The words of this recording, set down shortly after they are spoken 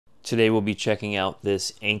Today we'll be checking out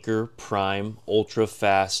this Anker Prime ultra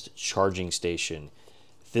fast charging station.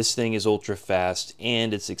 This thing is ultra fast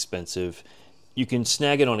and it's expensive. You can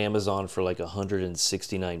snag it on Amazon for like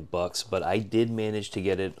 169 bucks, but I did manage to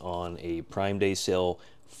get it on a Prime Day sale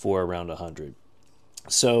for around 100.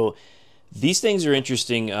 So these things are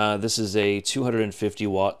interesting. This is a 250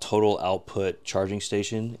 watt total output charging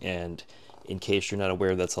station, and in case you're not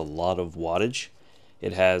aware, that's a lot of wattage.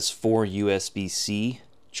 It has 4 USB-C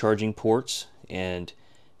charging ports and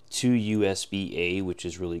 2 USB-A, which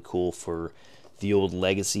is really cool for the old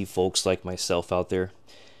legacy folks like myself out there.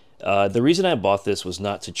 The reason I bought this was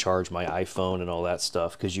not to charge my iPhone and all that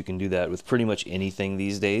stuff, because you can do that with pretty much anything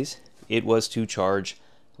these days. It was to charge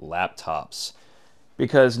laptops,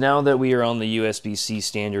 because now that we are on the USB-C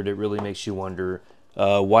standard, it really makes you wonder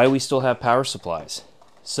why we still have power supplies.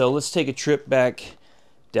 So let's take a trip back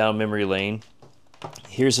down memory lane.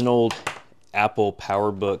 Here's an old Apple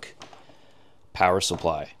PowerBook power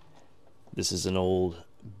supply. This is an old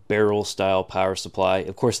barrel style power supply.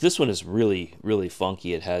 Of course, this one is really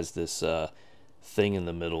funky. It has this thing in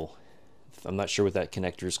the middle. I'm not sure what that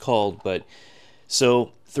connector is called, but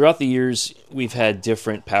so throughout the years we've had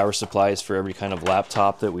different power supplies for every kind of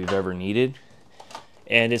laptop that we've ever needed,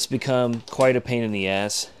 and it's become quite a pain in the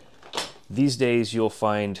ass. These days you'll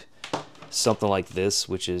find something like this,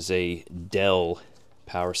 which is a Dell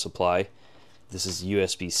power supply. This is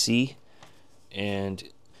USB-C, and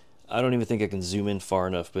I don't even think I can zoom in far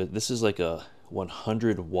enough, but this is like a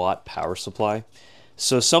 100 watt power supply.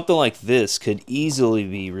 So something like this could easily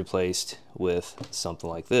be replaced with something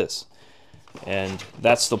like this. And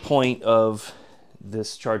that's the point of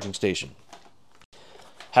this charging station.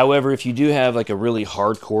 However, if you do have like a really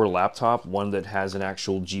hardcore laptop, one that has an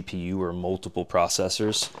actual GPU or multiple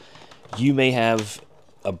processors, you may have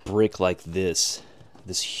a brick like this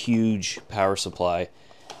huge power supply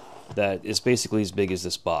that is basically as big as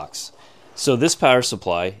this box. So this power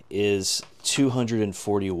supply is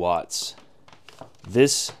 240 watts.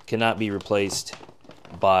 This cannot be replaced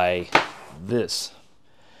by this.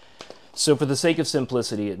 So for the sake of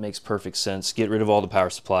simplicity, it makes perfect sense. Get rid of all the power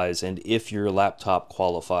supplies, and if your laptop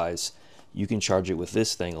qualifies, you can charge it with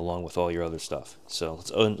this thing along with all your other stuff. So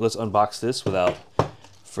let's unbox this without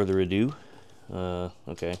further ado.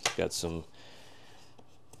 Okay, got some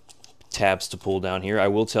tabs to pull down here. I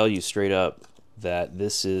will tell you straight up that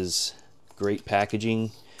this is great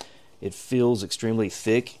packaging. It feels extremely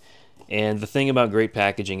thick, and the thing about great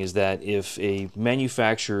packaging is that if a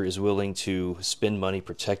manufacturer is willing to spend money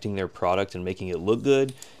protecting their product and making it look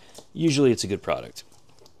good, usually it's a good product.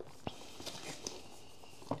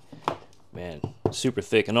 Man, super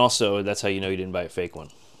thick, and also that's how you know you didn't buy a fake one.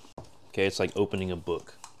 Okay, it's like opening a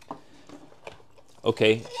book.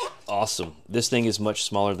 Okay, awesome. This thing is much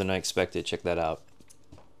smaller than I expected. Check that out.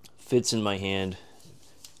 Fits in my hand.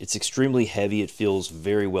 It's extremely heavy. It feels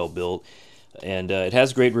very well built. And it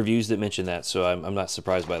has great reviews that mention that, so I'm not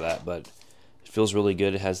surprised by that, but it feels really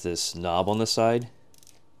good. It has this knob on the side.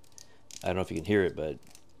 I don't know if you can hear it, but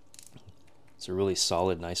it's a really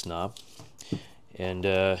solid, nice knob. And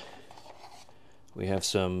we have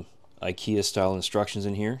some IKEA-style instructions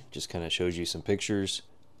in here. Just kind of shows you some pictures.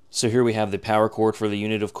 So here we have the power cord for the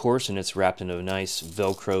unit, of course, and it's wrapped in a nice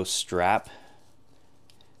Velcro strap.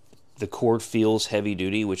 The cord feels heavy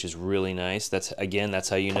duty, which is really nice. That's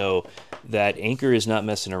how you know that Anker is not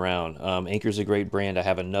messing around. Anker's a great brand. I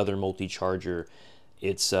have another multi-charger.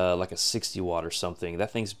 It's like a 60 watt or something.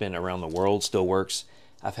 That thing's been around the world, still works.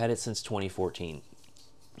 I've had it since 2014.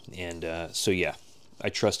 And so yeah, I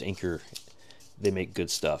trust Anker. They make good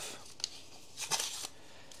stuff.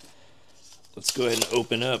 Let's go ahead and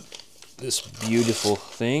open up this beautiful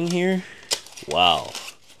thing here. Wow.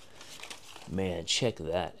 Man, check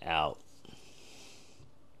that out.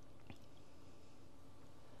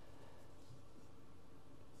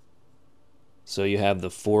 So you have the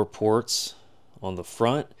 4 ports on the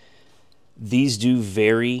front. These do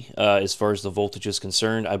vary as far as the voltage is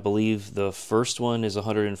concerned. I believe the first one is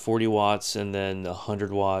 140 watts and then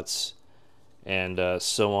 100 watts. And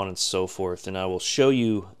so on and so forth, and I will show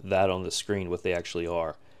you that on the screen what they actually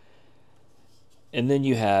are. And then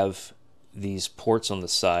you have these ports on the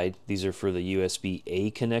side. These are for the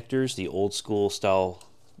USB-A connectors, the old school style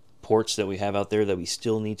ports that we have out there that we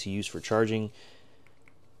still need to use for charging.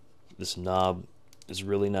 This knob is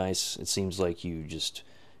really nice. It seems like you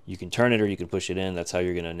can turn it or you can push it in. That's how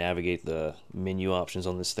you're going to navigate the menu options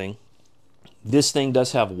on this thing. This thing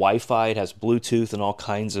does have Wi-Fi. It has Bluetooth and all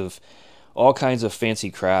kinds of fancy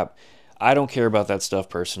crap. I don't care about that stuff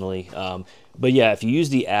personally. But yeah, if you use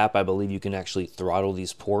the app, I believe you can actually throttle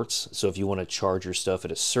these ports. So if you want to charge your stuff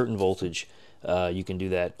at a certain voltage, You can do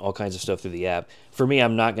that, all kinds of stuff through the app. For me,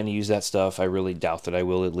 I'm not going to use that stuff. I really doubt that I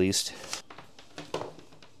will, at least.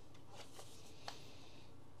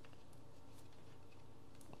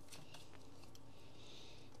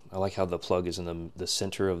 I like how the plug is in the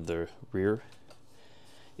center of the rear.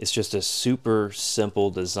 It's just a super simple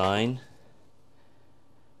design,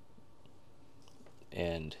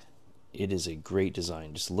 and it is a great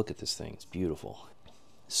design. Just look at this thing, it's beautiful.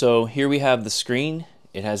 So here we have the screen.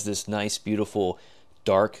 It has this nice, beautiful,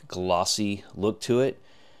 dark, glossy look to it.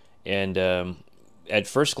 And at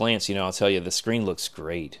first glance, you know, I'll tell you, the screen looks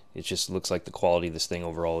great. It just looks like the quality of this thing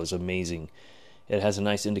overall is amazing. It has a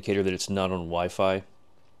nice indicator that it's not on Wi-Fi.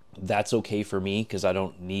 That's okay for me because I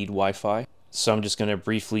don't need Wi-Fi. So I'm just going to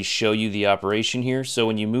briefly show you the operation here. So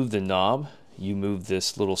when you move the knob, you move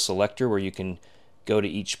this little selector where you can go to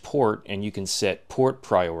each port and you can set port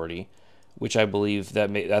priority, which I believe that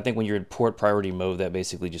I think when you're in port priority mode, that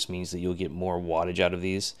basically just means that you'll get more wattage out of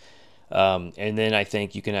these. And then I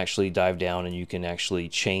think you can actually dive down and you can actually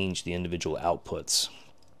change the individual outputs.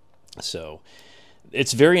 So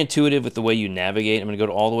it's very intuitive with the way you navigate. I'm going to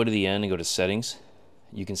go all the way to the end and go to settings.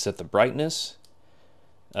 You can set the brightness.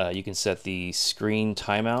 You can set the screen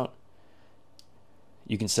timeout.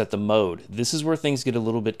 You can set the mode. This is where things get a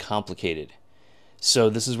little bit complicated. So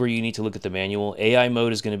this is where you need to look at the manual. AI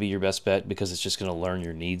mode is going to be your best bet because it's just going to learn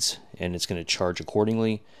your needs and it's going to charge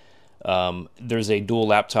accordingly. There's a dual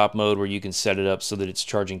laptop mode where you can set it up so that it's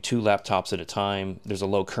charging 2 laptops at a time. There's a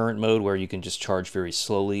low current mode where you can just charge very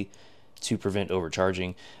slowly to prevent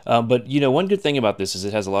overcharging. But you know, one good thing about this is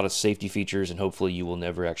it has a lot of safety features, and hopefully you will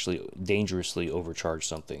never actually dangerously overcharge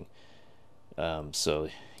something. So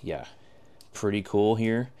yeah, pretty cool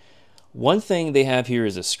here. One thing they have here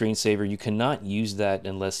is a screensaver. You cannot use that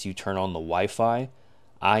unless you turn on the Wi-Fi.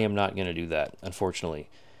 I am not going to do that, unfortunately.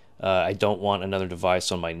 I don't want another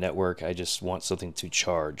device on my network. I just want something to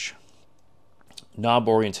charge. Knob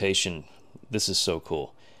orientation. This is so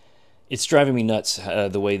cool. It's driving me nuts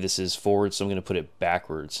the way this is forward, so I'm going to put it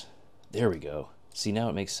backwards. There we go. See, now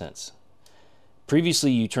it makes sense.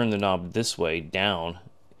 Previously, you turn the knob this way, down,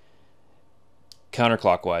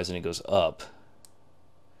 counterclockwise, and it goes up.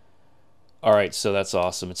 All right, so that's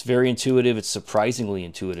awesome. It's very intuitive. It's surprisingly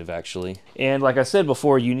intuitive, actually. And like I said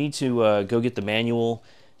before, you need to go get the manual,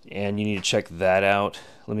 and you need to check that out.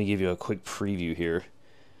 Let me give you a quick preview here.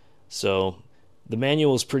 So the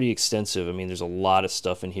manual is pretty extensive. I mean, there's a lot of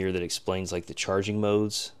stuff in here that explains like the charging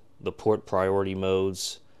modes, the port priority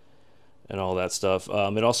modes, and all that stuff.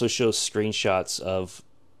 It also shows screenshots of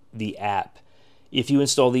the app. If you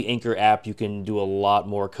install the Anker app, you can do a lot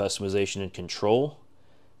more customization and control.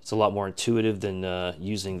 It's a lot more intuitive than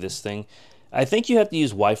using this thing. I think you have to use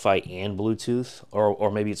Wi-Fi and Bluetooth,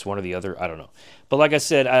 or maybe it's one or the other. I don't know. But like I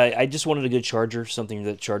said, I just wanted a good charger, something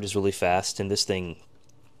that charges really fast, and this thing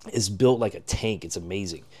is built like a tank. It's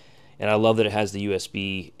amazing. And I love that it has the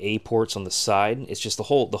USB-A ports on the side. It's just the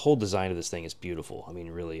whole design of this thing is beautiful. I mean,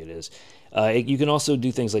 really it is. You can also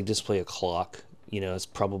do things like display a clock. You know, it's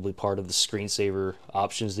probably part of the screensaver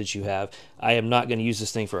options that you have. I am not going to use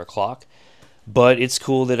this thing for a clock, but it's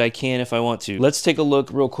cool that I can if I want to. Let's take a look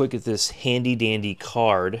real quick at this handy dandy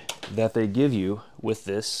card that they give you with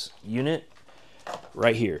this unit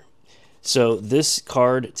right here. So this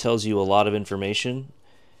card tells you a lot of information.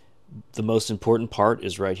 The most important part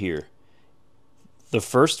is right here. The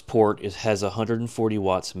first port has 140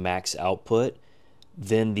 watts max output.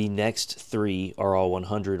 Then the next 3 are all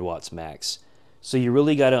 100 watts max. So you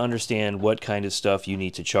really got to understand what kind of stuff you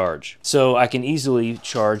need to charge. So I can easily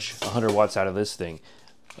charge 100 watts out of this thing.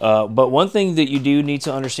 But one thing that you do need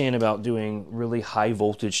to understand about doing really high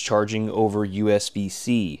voltage charging over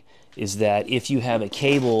USB-C is that if you have a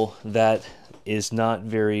cable that is not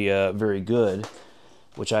very good,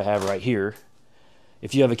 which I have right here,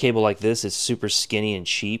 if you have a cable like this, it's super skinny and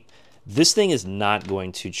cheap, this thing is not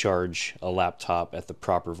going to charge a laptop at the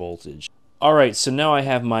proper voltage. Alright, so now I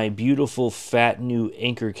have my beautiful fat new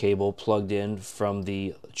Anker cable plugged in from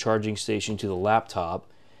the charging station to the laptop.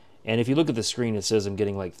 And if you look at the screen, it says I'm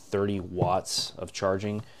getting like 30 watts of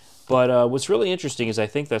charging. But what's really interesting is I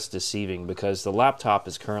think that's deceiving because the laptop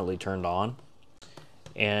is currently turned on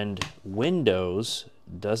and Windows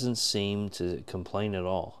doesn't seem to complain at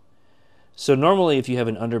all. So normally if you have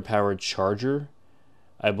an underpowered charger,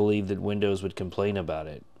 I believe that Windows would complain about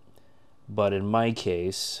it. But in my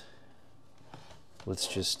case, let's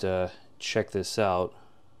just check this out.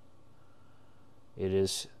 It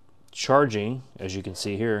is charging, as you can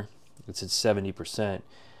see here. It's at 70%,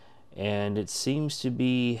 and it seems to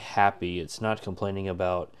be happy. It's not complaining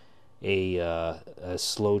about a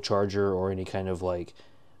slow charger or any kind of like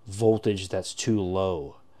voltage that's too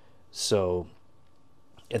low. So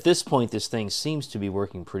at this point, this thing seems to be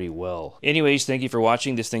working pretty well. Anyways, thank you for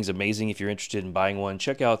watching. This thing's amazing. If you're interested in buying one,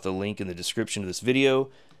 check out the link in the description of this video.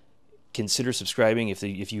 Consider subscribing if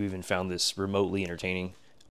you even found this remotely entertaining.